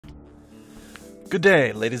Good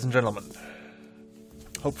day, ladies and gentlemen.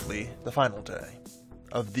 Hopefully, the final day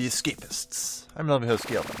of the Escapists. I'm your host,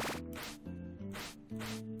 Galen.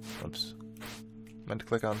 Oops. Meant to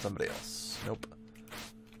click on somebody else. Nope.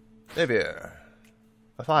 Maybe a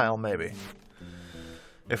file, maybe.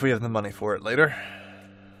 If we have the money for it later.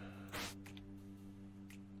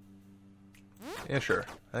 Yeah, sure.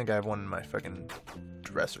 I think I have one in my fucking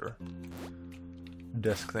dresser.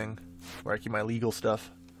 Desk thing. Where I keep my legal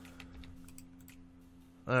stuff.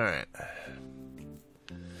 Alright.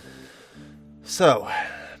 So,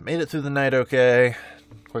 made it through the night okay.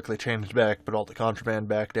 Quickly changed back, put all the contraband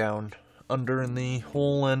back down under in the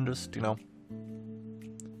hole and just, you know.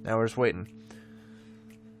 Now we're just waiting.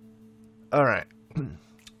 Alright.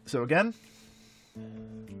 So again.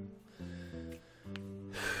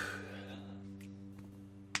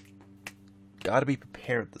 Gotta be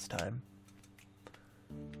prepared this time.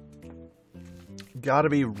 Gotta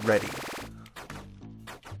be ready.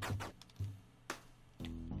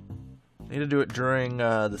 Need to do it during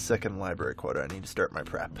the second library quota. I need to start my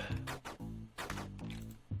prep.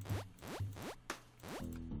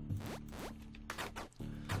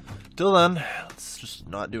 Till then, let's just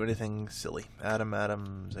not do anything silly.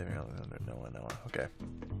 Adam, Xavier, Alexander, Noah. Okay.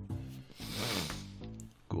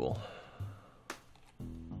 Cool.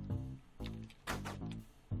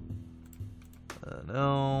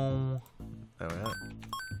 No. There we are.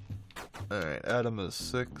 Alright, Adam is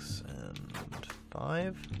 6 and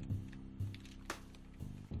 5.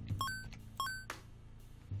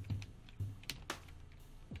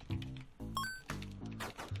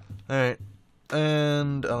 Alright,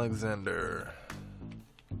 and Alexander.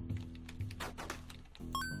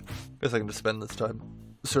 Guess I can just spend this time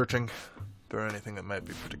searching for anything that might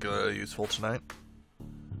be particularly useful tonight.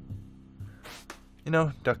 You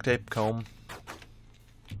know, duct tape, comb.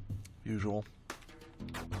 Usual.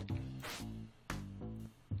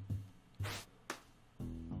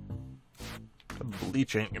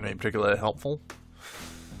 Bleach ain't gonna be particularly helpful.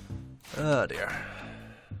 Oh dear.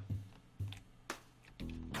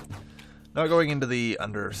 Not going into the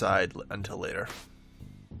underside until later.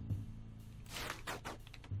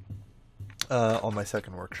 On my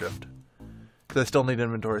second work shift. Because I still need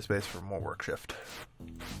inventory space for more work shift.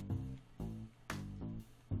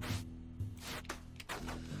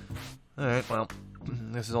 Alright, well,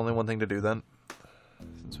 this is only one thing to do then.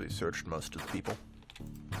 Since we've searched most of the people.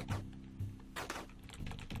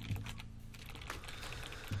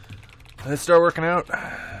 Let's start working out.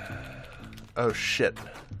 Oh shit.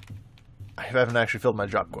 I haven't actually filled my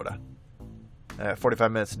job quota. I have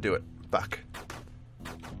 45 minutes to do it. Fuck.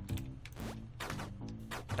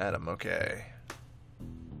 Adam, okay.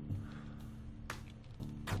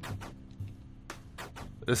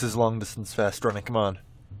 This is long distance fast running, come on.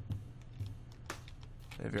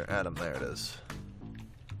 If you're Adam, there it is.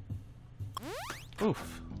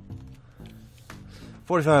 Oof.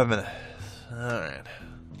 45 minutes. Alright.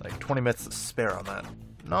 Like 20 minutes to spare on that.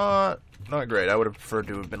 Not great. I would have preferred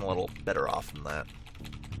to have been a little better off than that.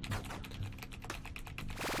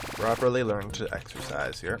 Properly learn to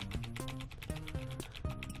exercise here.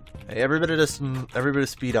 Hey, every bit of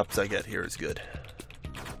speed ups I get here is good.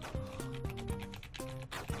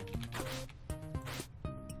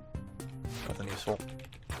 Nothing useful.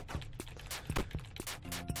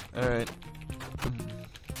 Alright.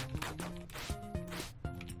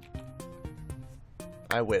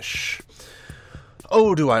 I wish.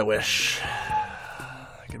 Oh, do I wish.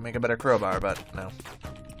 I could make a better crowbar, but no.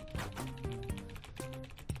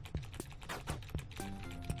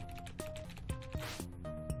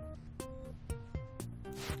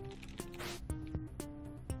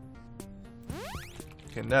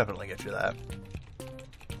 Can definitely get you that.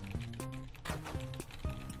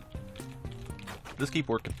 Just keep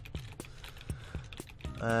working.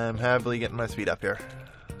 I'm happily getting my speed up here.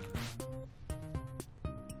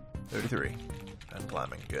 33. I'm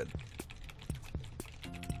climbing. Good.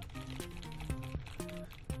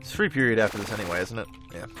 It's free period after this anyway, isn't it?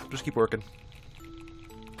 Yeah. Just keep working.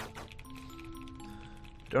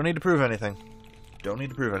 Don't need to prove anything. Don't need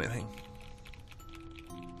to prove anything.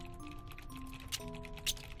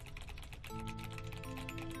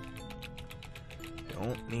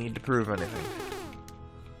 Don't need to prove anything.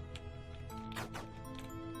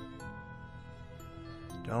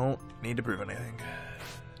 Don't need to prove anything.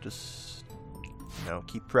 Just, you know,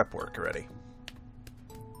 keep prep work ready.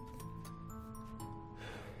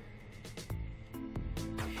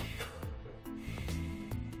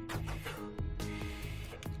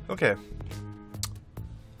 Okay.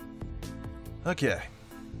 Okay.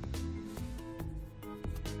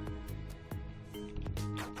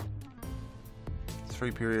 It's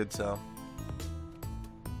free period, so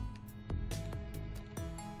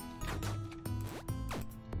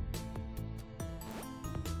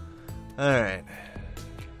Alright.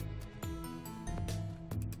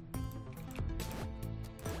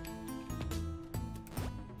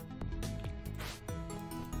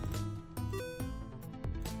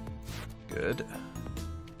 Good.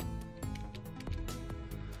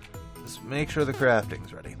 Just make sure the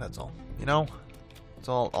crafting's ready, that's all. You know? That's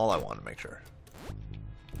all I want to make sure.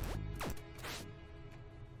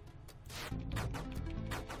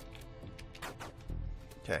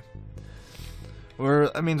 Okay.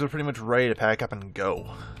 That means we're pretty much ready to pack up and go.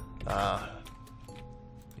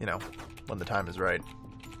 You know, when the time is right.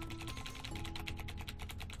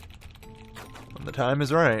 When the time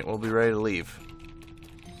is right, we'll be ready to leave.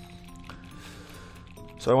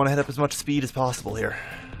 So I want to hit up as much speed as possible here.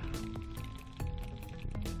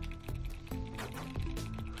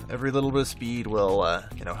 Every little bit of speed will,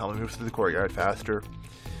 you know, help me move through the courtyard faster.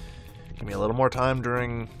 Give me a little more time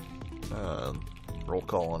during roll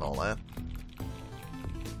call and all that.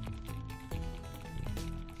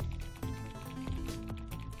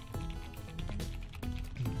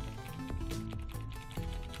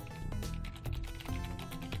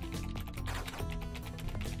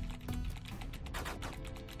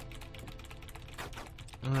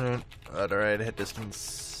 Alright, hit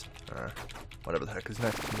distance, or whatever the heck is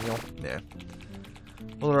next, meal. Yeah.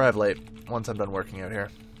 We'll arrive late, once I'm done working out here.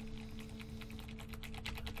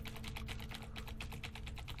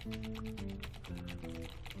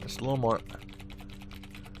 Just a little more.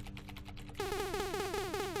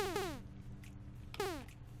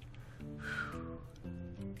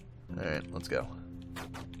 Alright, let's go.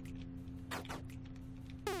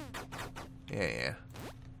 Yeah.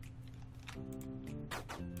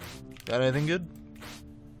 Got anything good?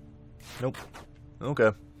 Nope.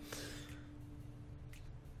 Okay.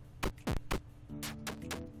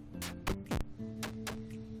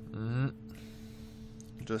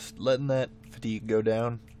 Just letting that fatigue go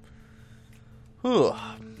down. Whew.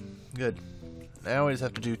 Good. Now we just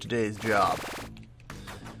have to do today's job.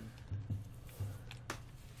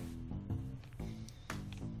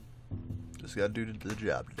 Just gotta do the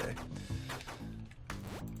job today.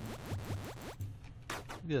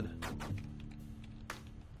 Good.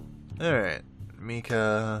 Alright.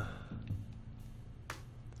 Mika.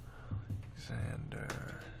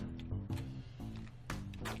 Alexander.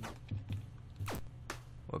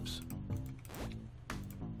 Whoops.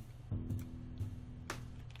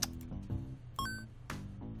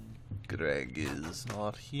 Greg is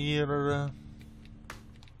not here.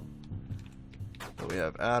 But we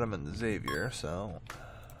have Adam and Xavier, so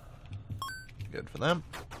good for them.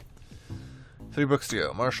 3 books to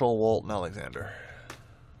go. Marshall, Walt, and Alexander.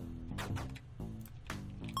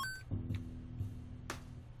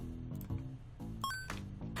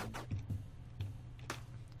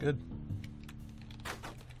 Good.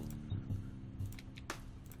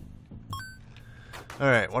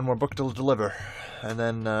 Alright, one more book to deliver. And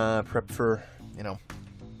then prep for, you know,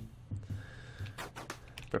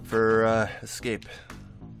 prep for escape.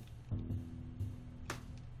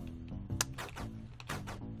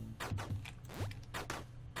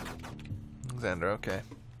 Alexander, okay.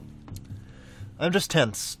 I'm just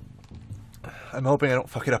tense. I'm hoping I don't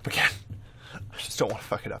fuck it up again. I just don't want to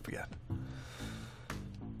fuck it up again.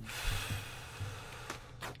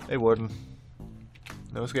 Hey, Warden.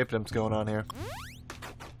 No escape attempts going on here.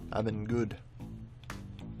 I've been good.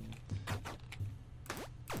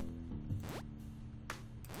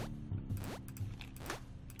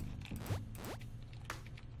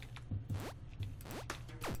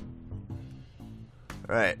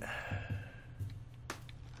 Alright.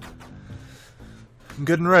 I'm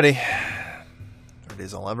good and ready. Ready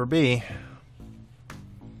as I'll ever be.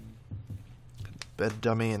 Bed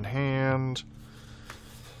dummy in hand.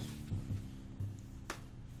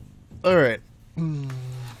 Alright.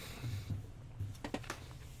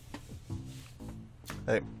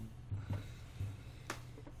 Hey.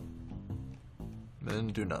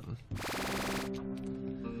 Didn't do nothing.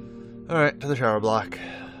 Alright, to the shower block.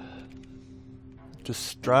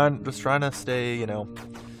 Just trying to stay, you know,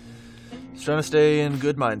 just trying to stay in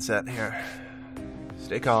good mindset here.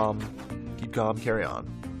 Stay calm, keep calm, carry on.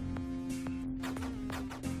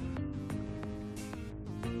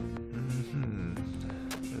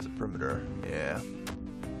 There's a perimeter, yeah.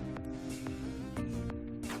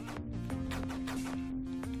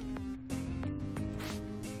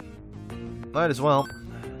 Might as well.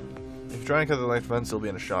 If you try and cut the light fence, you'll be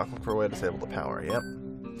in a shock. Look for a way to disable the power. Yep.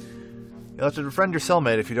 You'll have to befriend your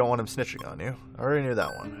cellmate if you don't want him snitching on you. I already knew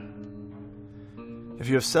that one. If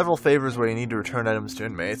you have several favors where you need to return items to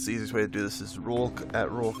inmates, the easiest way to do this is roll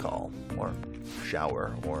call, or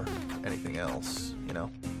shower, or anything else, you know.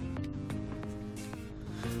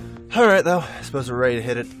 Alright, though. I suppose we're ready to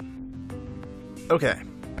hit it. Okay.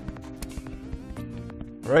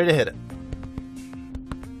 Ready to hit it.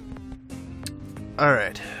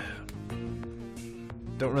 Alright.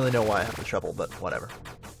 Don't really know why I have the shovel, but whatever.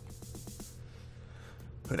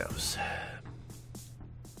 Who knows?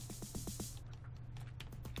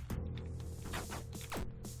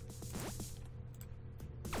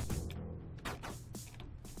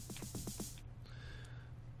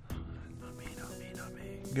 Not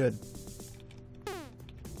me. Good.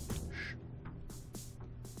 Shh.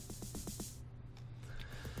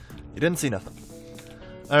 You didn't see nothing.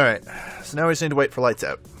 Alright, so now we just need to wait for lights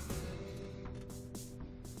out.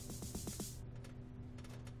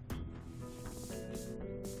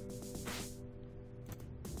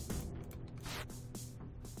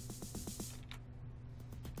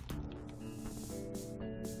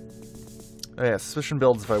 Oh yeah, suspicion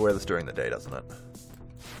builds if I wear this during the day, doesn't it?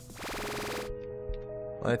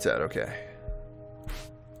 Lights out, okay.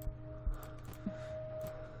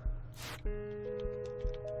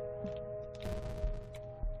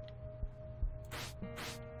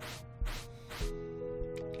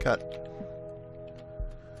 Cut.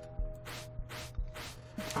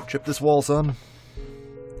 Chip this wall, son.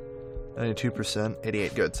 92%,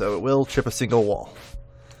 88, good. So it will chip a single wall.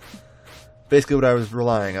 Basically what I was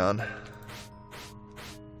relying on.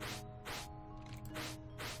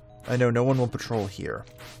 I know no one will patrol here.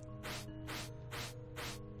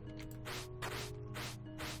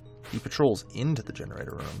 He patrols into the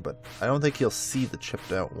generator room, but I don't think he'll see the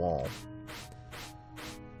chipped out wall.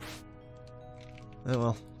 Oh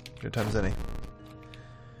well, good times any.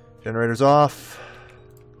 Generator's off.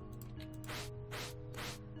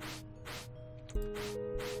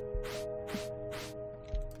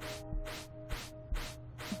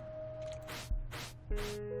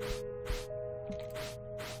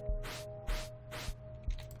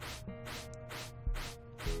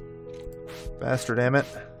 Faster, damn it.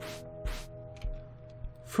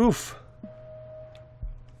 Foof.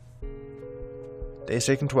 Days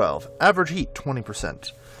taken 12. Average heat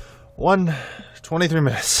 20%. 23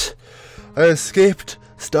 minutes. I escaped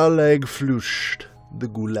Stalag Flucht, the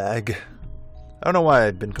Gulag. I don't know why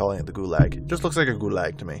I'd been calling it the Gulag. It just looks like a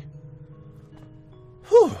Gulag to me.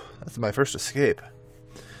 Whew, that's my first escape.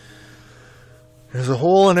 There's a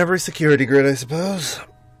hole in every security grid, I suppose.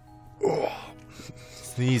 Oh,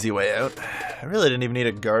 it's the easy way out. I really didn't even need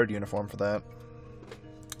a guard uniform for that.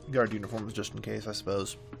 Guard uniform was just in case, I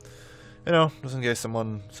suppose. You know, just in case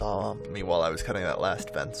someone saw me while I was cutting that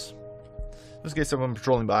last fence. Just in case someone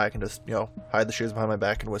patrolling by, I can just, you know, hide the shoes behind my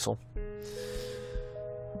back and whistle.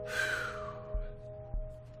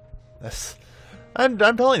 I'm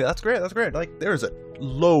telling you, that's great, that's great. Like, there's a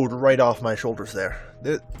load right off my shoulders there.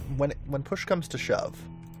 When push comes to shove,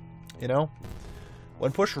 you know?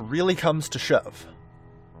 When push really comes to shove.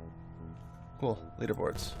 Cool,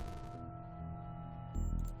 leaderboards.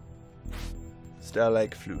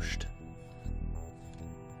 Stalag Flucht.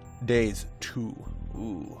 Days 2.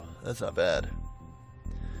 Ooh, that's not bad.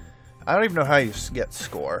 I don't even know how you get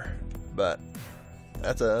score, but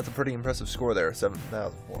that's a pretty impressive score there,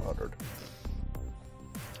 7,400.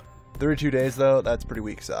 32 days though, that's pretty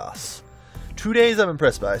weak sauce. 2 days I'm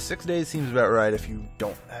impressed by. 6 days seems about right if you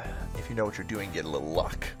know what you're doing, get a little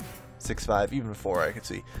luck. 6, 5, even 4 I could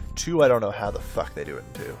see. 2, I don't know how the fuck they do it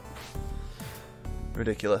in 2.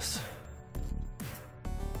 Ridiculous.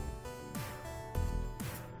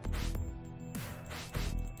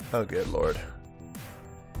 Oh good lord.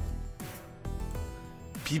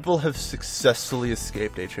 People have successfully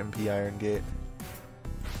escaped HMP Iron Gate.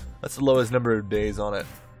 That's the lowest number of days on it.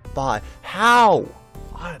 5. How?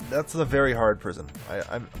 That's a very hard prison.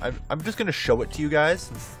 I'm just gonna show it to you guys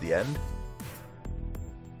since it's the end.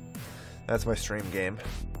 That's my stream game.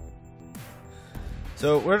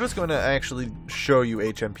 So we're just going to actually show you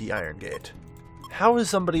HMP Iron Gate. How has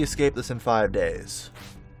somebody escaped this in 5 days?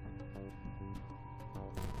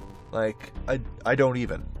 Like, I don't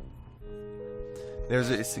even. There's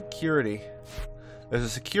a security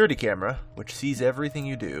camera which sees everything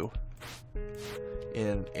you do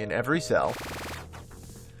in every cell.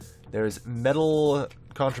 There's metal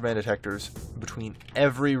contraband detectors between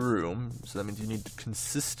every room, so that means you need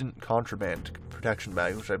consistent contraband protection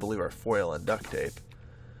bags, which I believe are foil and duct tape.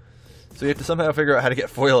 So you have to somehow figure out how to get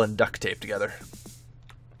foil and duct tape together.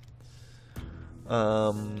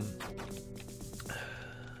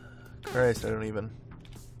 Christ, I don't even...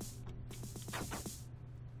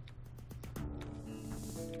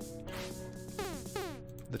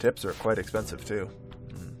 The tips are quite expensive too.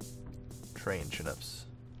 Train chin-ups.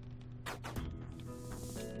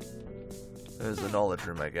 There's the knowledge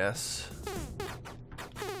room, I guess.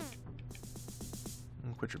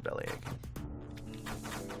 Quit your belly aching.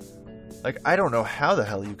 Like, I don't know how the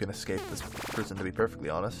hell you can escape this prison, to be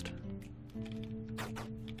perfectly honest.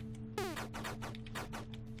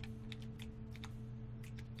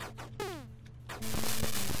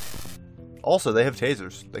 Also, they have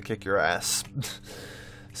tasers. They kick your ass.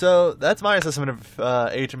 So, that's my assessment of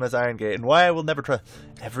HMS Iron Gate, and why I will never try...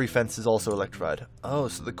 Every fence is also electrified. Oh,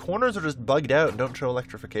 so the corners are just bugged out and don't show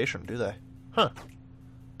electrification, do they? Huh.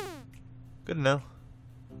 Good to know.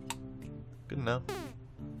 Good to know.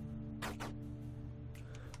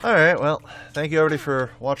 Alright, well, thank you everybody for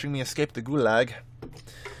watching me escape the Gulag.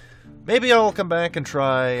 Maybe I'll come back and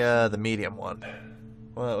try the medium one.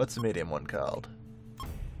 Well, what's the medium one called?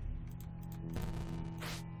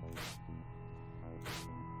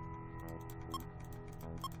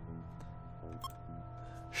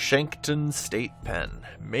 Shankton State Pen.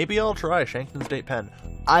 Maybe I'll try Shankton State Pen.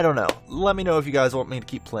 I don't know. Let me know if you guys want me to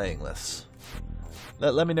keep playing this.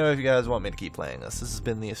 Let me know if you guys want me to keep playing this. This has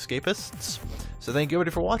been the Escapists. So thank you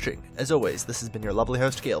everybody for watching. As always, this has been your lovely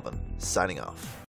host, Galvin, signing off.